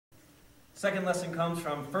Second lesson comes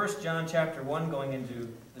from 1 John chapter 1, going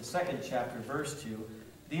into the second chapter, verse 2.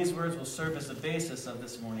 These words will serve as the basis of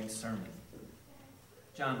this morning's sermon.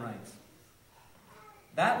 John writes,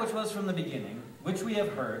 "That which was from the beginning, which we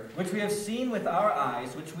have heard, which we have seen with our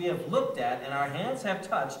eyes, which we have looked at, and our hands have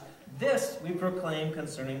touched, this we proclaim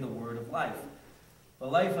concerning the word of life. The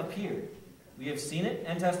life appeared. We have seen it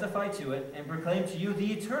and testify to it, and proclaim to you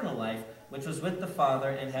the eternal life, which was with the Father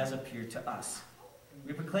and has appeared to us.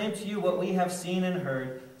 We proclaim to you what we have seen and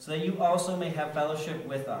heard, so that you also may have fellowship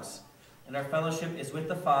with us. And our fellowship is with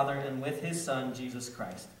the Father and with his Son, Jesus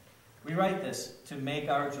Christ. We write this to make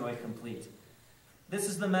our joy complete. This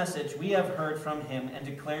is the message we have heard from him and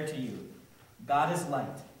declare to you. God is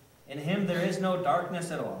light. In him there is no darkness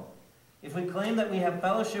at all. If we claim that we have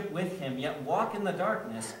fellowship with him, yet walk in the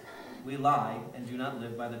darkness, we lie and do not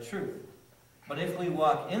live by the truth. But if we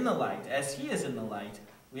walk in the light, as he is in the light,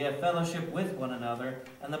 we have fellowship with one another,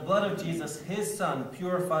 and the blood of Jesus, his Son,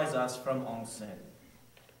 purifies us from all sin.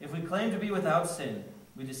 If we claim to be without sin,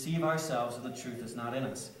 we deceive ourselves and the truth is not in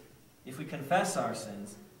us. If we confess our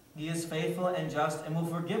sins, he is faithful and just and will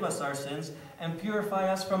forgive us our sins and purify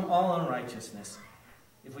us from all unrighteousness.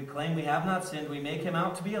 If we claim we have not sinned, we make him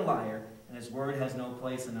out to be a liar, and his word has no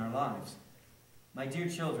place in our lives. My dear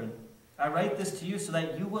children, I write this to you so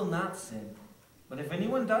that you will not sin. But if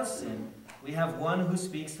anyone does sin, we have one who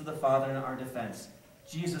speaks to the Father in our defense,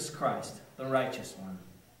 Jesus Christ, the righteous one.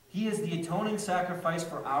 He is the atoning sacrifice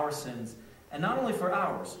for our sins, and not only for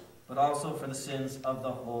ours, but also for the sins of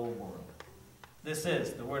the whole world." This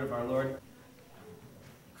is the word of our Lord.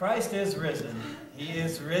 Christ is risen. He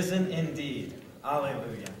is risen indeed.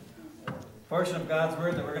 Alleluia. The portion of God's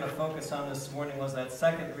word that we're going to focus on this morning was that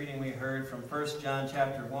second reading we heard from 1 John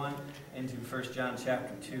chapter 1 into 1 John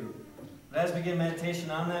chapter 2. But as we begin meditation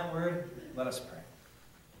on that word, let us pray.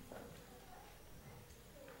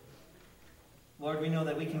 Lord, we know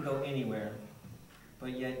that we can go anywhere,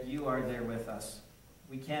 but yet you are there with us.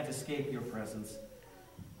 We can't escape your presence,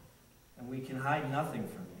 and we can hide nothing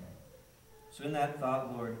from you. So in that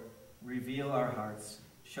thought, Lord, reveal our hearts,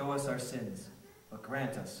 show us our sins, but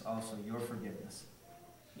grant us also your forgiveness.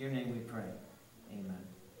 In your name we pray. Amen.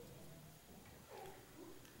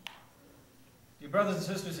 Dear brothers and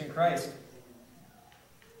sisters in Christ,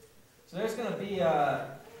 so there's going to be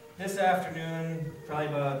this afternoon, probably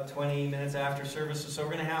about 20 minutes after services, so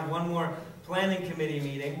we're going to have one more planning committee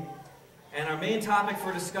meeting. And our main topic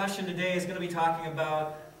for discussion today is going to be talking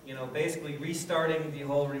about, basically restarting the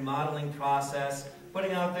whole remodeling process,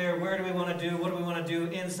 putting out there where do we want to do, what do we want to do,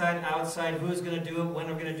 inside, outside, who's going to do it, when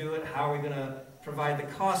we're going to do it, how are we going to provide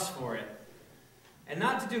the costs for it. And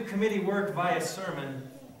not to do committee work via sermon,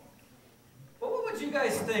 but what would you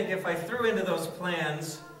guys think if I threw into those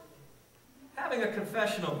plans having a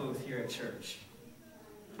confessional booth here at church?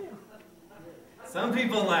 Some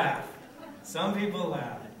people laugh. Some people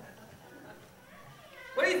laugh.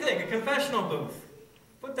 What do you think? A confessional booth?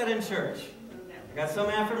 Put that in church. I got some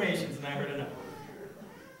affirmations and I heard enough.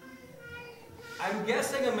 I'm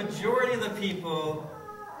guessing a majority of the people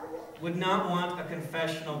would not want a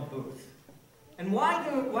confessional booth. And why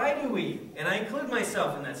do we, and I include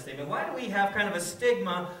myself in that statement, why do we have kind of a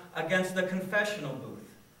stigma against the confessional booth?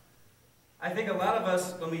 I think a lot of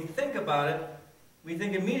us, when we think about it, we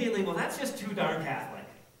think immediately, well, that's just too darn Catholic.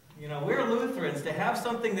 We're Lutherans. To have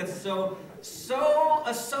something that's so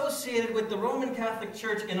associated with the Roman Catholic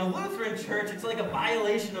Church in a Lutheran church, it's like a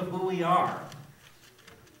violation of who we are.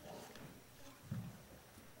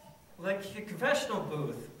 Like a confessional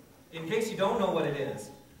booth, in case you don't know what it is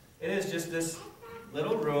just this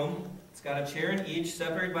little room. It's got a chair in each,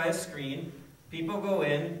 separated by a screen. People go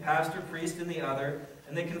in, pastor, priest in the other,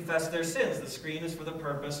 and they confess their sins. The screen is for the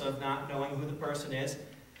purpose of not knowing who the person is,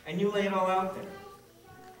 and you lay it all out there.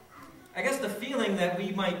 I guess the feeling that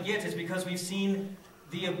we might get is because we've seen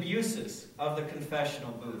the abuses of the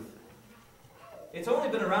confessional booth. It's only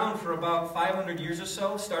been around for about 500 years or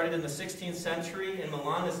so, started in the 16th century in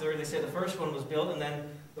Milan, as they say the first one was built, and then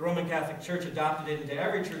the Roman Catholic Church adopted it into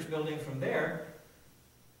every church building from there.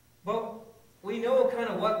 But we know kind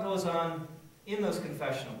of what goes on in those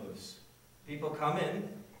confessional booths. People come in,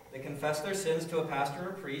 they confess their sins to a pastor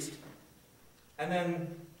or priest, and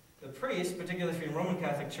then the priest, particularly if you're in Roman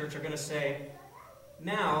Catholic Church, are going to say,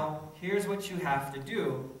 now, here's what you have to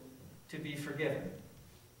do to be forgiven.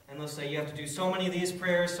 And they'll say, you have to do so many of these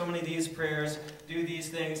prayers, do these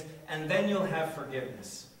things, and then you'll have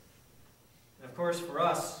forgiveness. And of course, for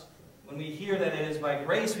us, when we hear that it is by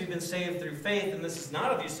grace we've been saved through faith, and this is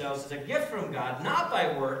not of yourselves, it's a gift from God, not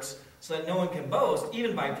by works, so that no one can boast,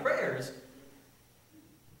 even by prayers,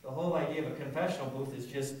 the whole idea of a confessional booth is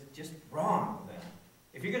just wrong then.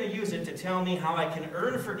 if you're going to use it to tell me how I can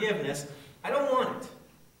earn forgiveness, I don't want it.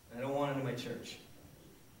 I don't want it in my church.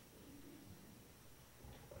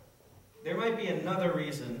 There might be another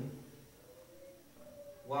reason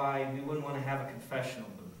why we wouldn't want to have a confessional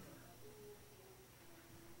booth.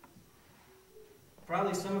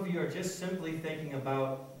 Probably some of you are just simply thinking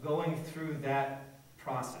about going through that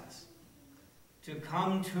process. To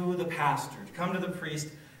come to the pastor, to come to the priest,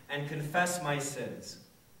 and confess my sins.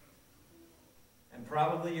 And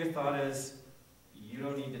probably your thought is, you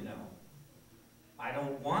don't need to know. I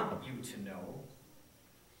don't want you to know.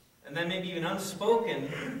 And then maybe an unspoken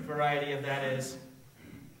variety of that is,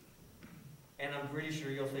 and I'm pretty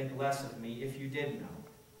sure you'll think less of me if you did know.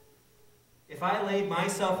 If I laid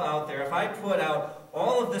myself out there, if I put out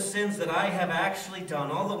all of the sins that I have actually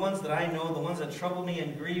done, all the ones that I know, the ones that trouble me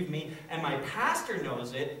and grieve me, and my pastor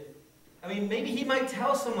knows it, I mean, maybe he might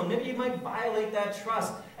tell someone, maybe he might violate that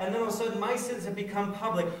trust, and then all of a sudden my sins have become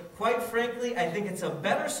public. Quite frankly, I think it's a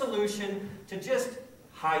better solution to just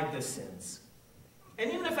hide the sins.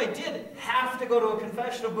 And even if I did have to go to a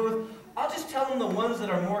confessional booth, I'll just tell him the ones that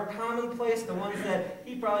are more commonplace, the ones that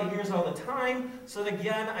he probably hears all the time, so that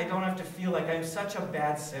again, I don't have to feel like I'm such a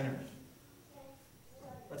bad sinner.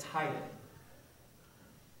 Let's hide it.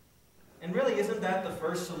 And really, isn't that the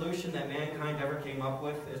first solution that mankind ever came up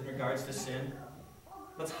with in regards to sin?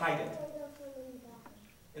 Let's hide it.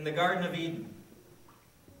 In the Garden of Eden,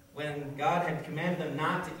 when God had commanded them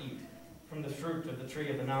not to eat from the fruit of the tree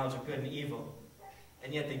of the knowledge of good and evil,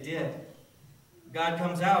 and yet they did. God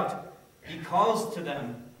comes out. He calls to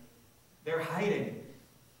them. They're hiding.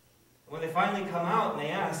 When they finally come out and they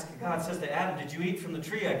ask, God says to Adam, did you eat from the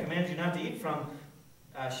tree I commanded you not to eat from?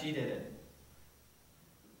 She did it.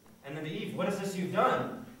 And then to Eve, what is this you've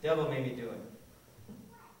done? Devil made me do it.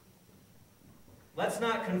 Let's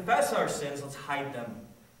not confess our sins. Let's hide them.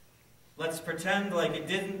 Let's pretend like it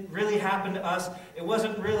didn't really happen to us. It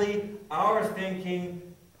wasn't really our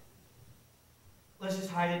thinking. Let's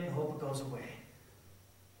just hide it and hope it goes away.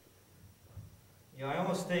 You know, I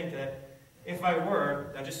almost think that if I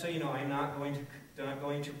were, now just so you know, I'm not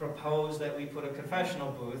going to propose that we put a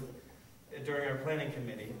confessional booth during our planning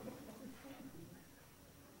committee.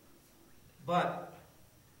 But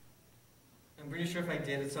I'm pretty sure if I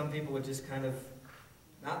did it, some people would just kind of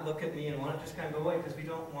not look at me and want to just kind of go away because we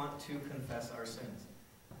don't want to confess our sins.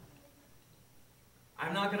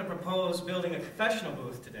 I'm not going to propose building a confessional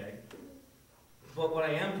booth today, but what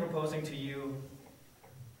I am proposing to you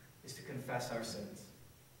is to confess our sins.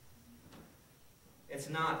 It's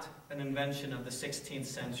not an invention of the 16th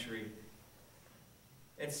century.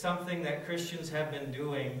 It's something that Christians have been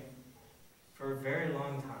doing for a very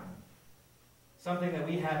long time. Something that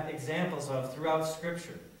we have examples of throughout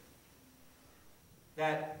Scripture.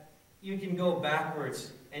 That you can go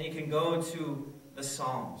backwards and you can go to the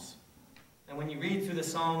Psalms. And when you read through the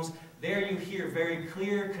Psalms, there you hear very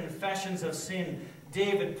clear confessions of sin.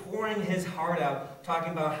 David pouring his heart out,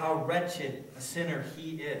 talking about how wretched a sinner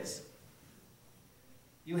he is.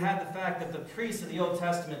 You had the fact that the priests of the Old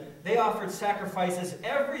Testament, they offered sacrifices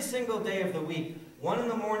every single day of the week. One in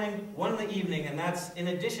the morning, one in the evening, and that's in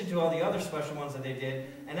addition to all the other special ones that they did.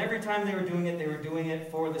 And every time they were doing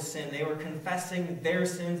it for the sin. They were confessing their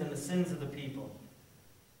sins and the sins of the people.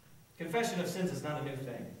 Confession of sins is not a new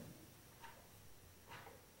thing.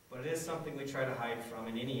 But it is something we try to hide from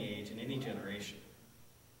in any age, in any generation.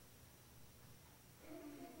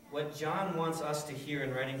 What John wants us to hear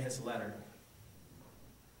in writing his letter,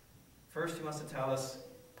 first he wants to tell us,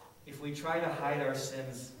 if we try to hide our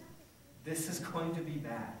sins, this is going to be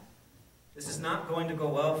bad. This is not going to go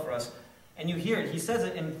well for us. And you hear it. He says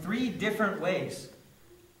it in 3 different ways.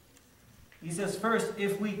 He says, first,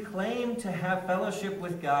 if we claim to have fellowship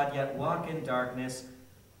with God, yet walk in darkness,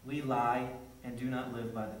 we lie and do not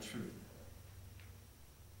live by the truth.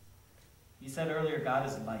 He said earlier, God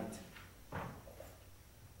is light.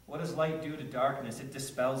 What does light do to darkness? It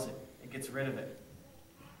dispels it. It gets rid of it.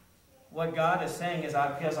 What God is saying is,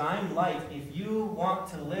 because I'm light, if you want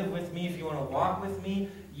to live with me, if you want to walk with me,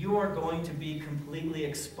 you are going to be completely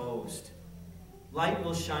exposed. Light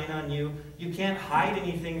will shine on you. You can't hide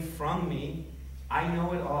anything from me. I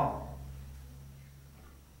know it all.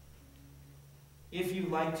 If you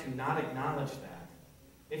like to not acknowledge that,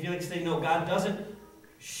 if you like to say, no, God doesn't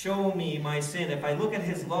show me my sin. If I look at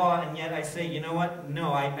his law and yet I say, you know what?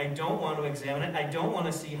 No, I don't want to examine it. I don't want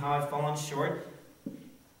to see how I've fallen short.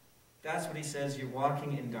 That's what he says, you're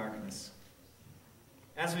walking in darkness.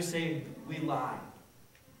 As we say, we lie.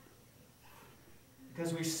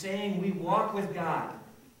 Because we're saying we walk with God.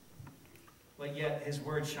 but yet his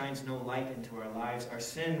word shines no light into our lives. Our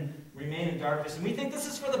sin remain in darkness, and we think this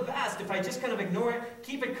is for the best. If I just kind of ignore it,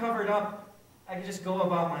 keep it covered up, I can just go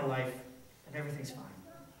about my life, and everything's fine.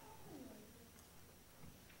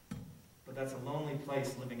 But that's a lonely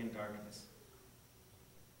place, living in darkness.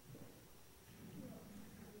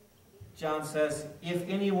 John says,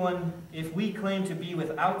 if we claim to be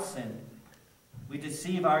without sin, we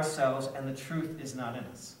deceive ourselves and the truth is not in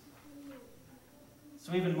us.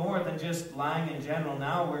 So even more than just lying in general,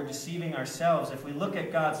 now we're deceiving ourselves. If we look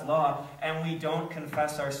at God's law and we don't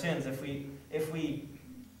confess our sins, if we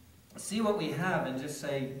see what we have and just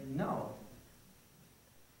say, no,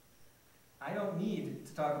 I don't need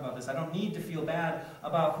to talk about this. I don't need to feel bad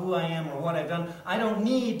about who I am or what I've done. I don't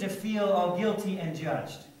need to feel all guilty and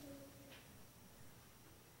judged.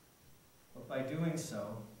 But by doing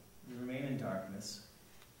so, we remain in darkness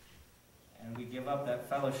and we give up that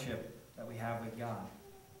fellowship that we have with God,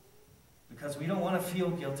 because we don't want to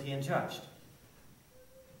feel guilty and judged.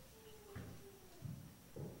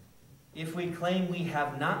 If we claim we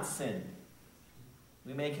have not sinned,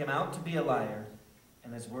 we make him out to be a liar,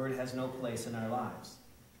 and his word has no place in our lives.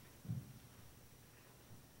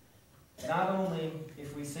 Not only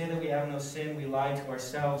if we say that we have no sin, we lie to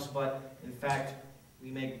ourselves, but in fact,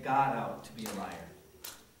 we make God out to be a liar.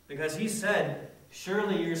 Because he said,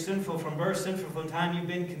 surely you're sinful from birth, sinful from the time you've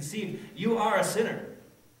been conceived. You are a sinner.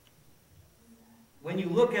 When you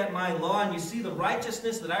look at my law and you see the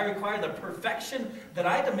righteousness that I require, the perfection that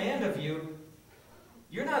I demand of you,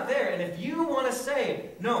 you're not there. And if you want to say,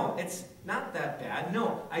 no, it's not that bad,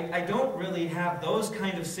 no, I don't really have those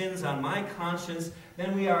kind of sins on my conscience,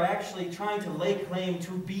 then we are actually trying to lay claim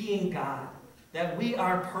to being God, that we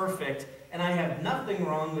are perfect, and I have nothing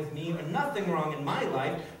wrong with me, or nothing wrong in my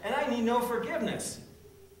life, and I need no forgiveness.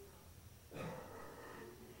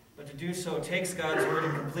 But to do so takes God's word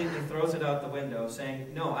and completely throws it out the window,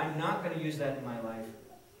 saying, no, I'm not going to use that in my life.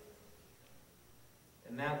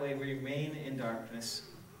 And that way we remain in darkness,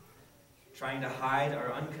 trying to hide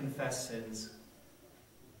our unconfessed sins,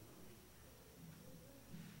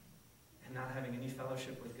 and not having any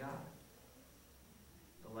fellowship with God.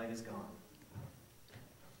 The light is gone.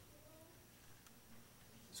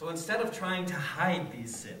 So instead of trying to hide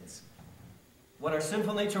these sins, what our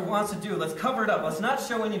sinful nature wants to do, let's cover it up. Let's not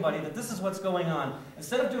show anybody that this is what's going on.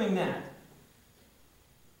 Instead of doing that,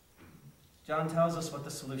 John tells us what the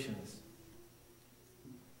solution is.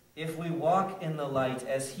 If we walk in the light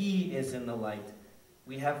as he is in the light,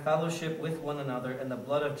 we have fellowship with one another, and the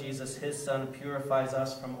blood of Jesus, his Son, purifies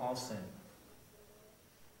us from all sin.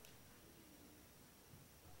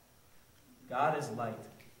 God is light.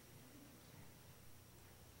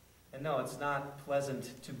 And no, it's not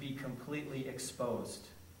pleasant to be completely exposed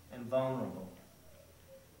and vulnerable.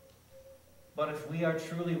 But if we are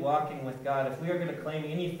truly walking with God, if we are going to claim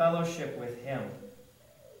any fellowship with him,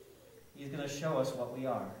 he's going to show us what we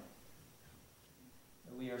are.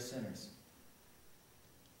 That we are sinners.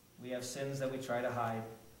 We have sins that we try to hide,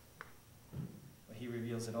 but he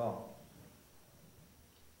reveals it all.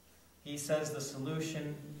 He says the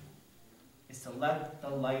solution is to let the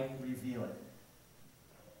light reveal it.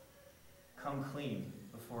 Come clean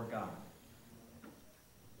before God.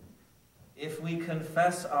 If we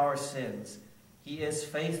confess our sins, he is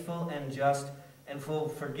faithful and just and will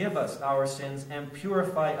forgive us our sins and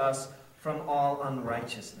purify us from all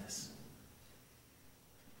unrighteousness.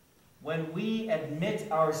 When we admit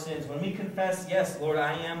our sins, when we confess, yes, Lord,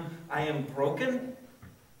 I am broken,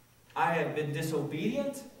 I have been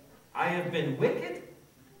disobedient, I have been wicked,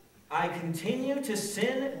 I continue to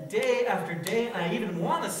sin day after day, and I even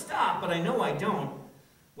want to stop, but I know I don't.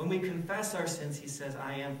 When we confess our sins, he says,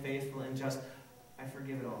 I am faithful and just. I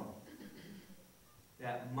forgive it all.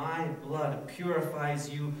 That my blood purifies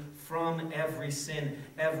you from every sin,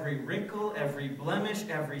 every wrinkle, every blemish,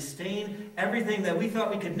 every stain, everything that we thought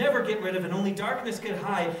we could never get rid of and only darkness could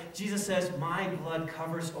hide. Jesus says, my blood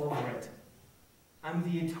covers over it. I'm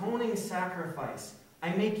the atoning sacrifice.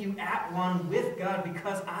 I make you at one with God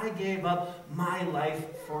because I gave up my life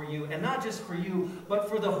for you. And not just for you, but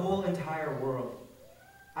for the whole entire world.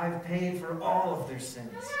 I've paid for all of their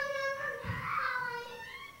sins.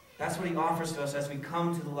 That's what he offers to us as we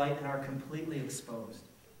come to the light and are completely exposed.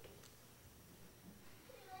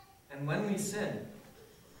 And when we sin,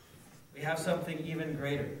 we have something even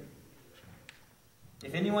greater.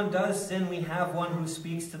 If anyone does sin, we have one who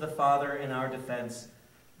speaks to the Father in our defense,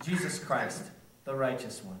 Jesus Christ, the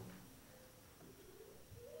righteous one.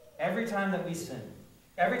 Every time that we sin,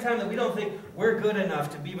 every time that we don't think we're good enough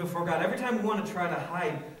to be before God, every time we want to try to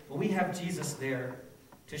hide, well, we have Jesus there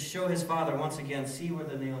to show his Father once again, see where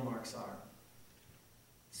the nail marks are.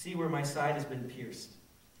 See where my side has been pierced.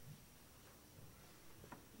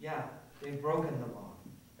 Yeah, they've broken the law.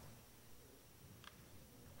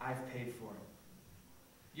 I've paid for it.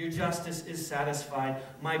 Your justice is satisfied.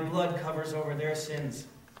 My blood covers over their sins.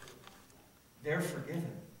 They're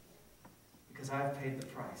forgiven because I've paid the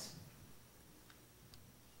price.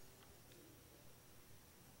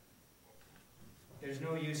 There's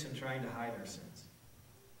no use in trying to hide our sins.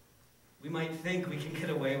 We might think we can get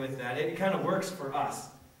away with that. It kind of works for us.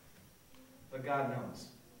 But God knows.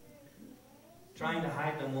 Trying to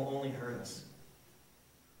hide them will only hurt us.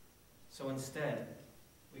 So instead,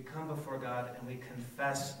 we come before God and we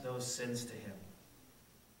confess those sins to Him.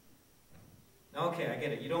 Now, okay, I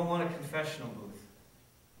get it. You don't want a confessional booth.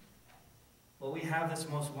 Well, we have this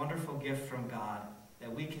most wonderful gift from God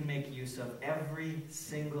that we can make use of every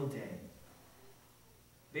single day.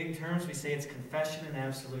 Big terms, we say it's confession and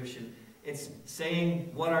absolution. It's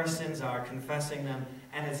saying what our sins are, confessing them,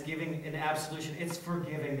 and it's giving an absolution. It's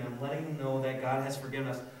forgiving them, letting them know that God has forgiven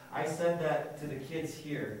us. I said that to the kids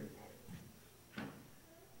here.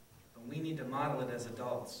 But we need to model it as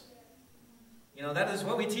adults. You know, that is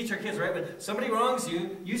what we teach our kids, right? When somebody wrongs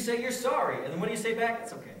you, you say you're sorry. And then what do you say back?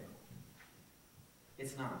 It's okay.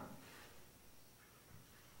 It's not.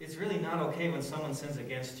 It's really not okay when someone sins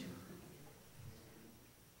against you.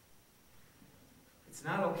 It's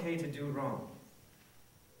not okay to do wrong.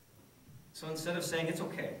 So instead of saying it's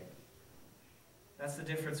okay, that's the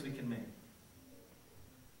difference we can make.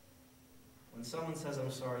 When someone says, I'm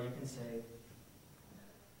sorry, you can say,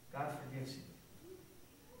 God forgives you.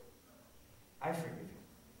 I forgive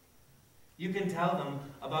you. You can tell them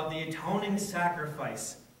about the atoning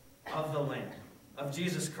sacrifice of the Lamb, of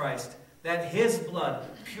Jesus Christ, that His blood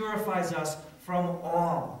purifies us from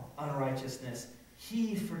all unrighteousness.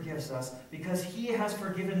 He forgives us because He has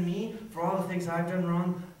forgiven me for all the things I've done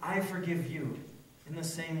wrong. I forgive you in the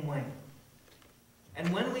same way. And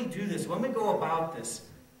when we do this, when we go about this,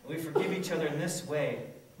 and we forgive each other in this way,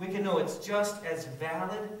 we can know it's just as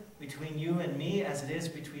valid between you and me as it is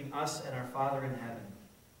between us and our Father in heaven.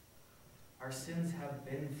 Our sins have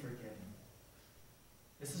been forgiven.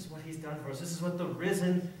 This is what He's done for us. This is what the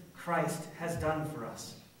risen Christ has done for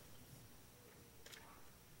us.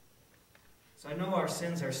 So I know our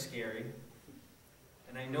sins are scary,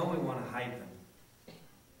 and I know we want to hide them.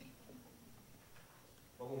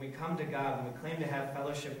 But when we come to God, when we claim to have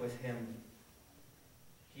fellowship with Him,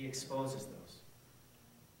 He exposes those.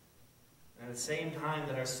 And at the same time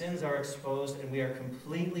that our sins are exposed and we are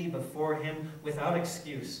completely before Him without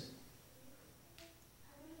excuse,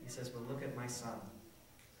 He says, but look at my Son.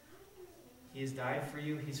 He has died for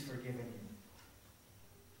you. He's forgiven you.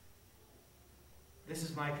 This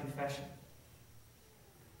is my confession.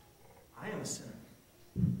 I am a sinner.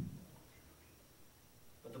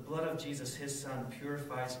 But the blood of Jesus, His Son,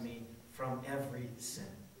 purifies me from every sin.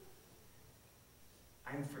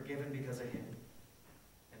 I'm forgiven because of Him.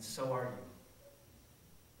 And so are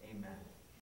you. Amen.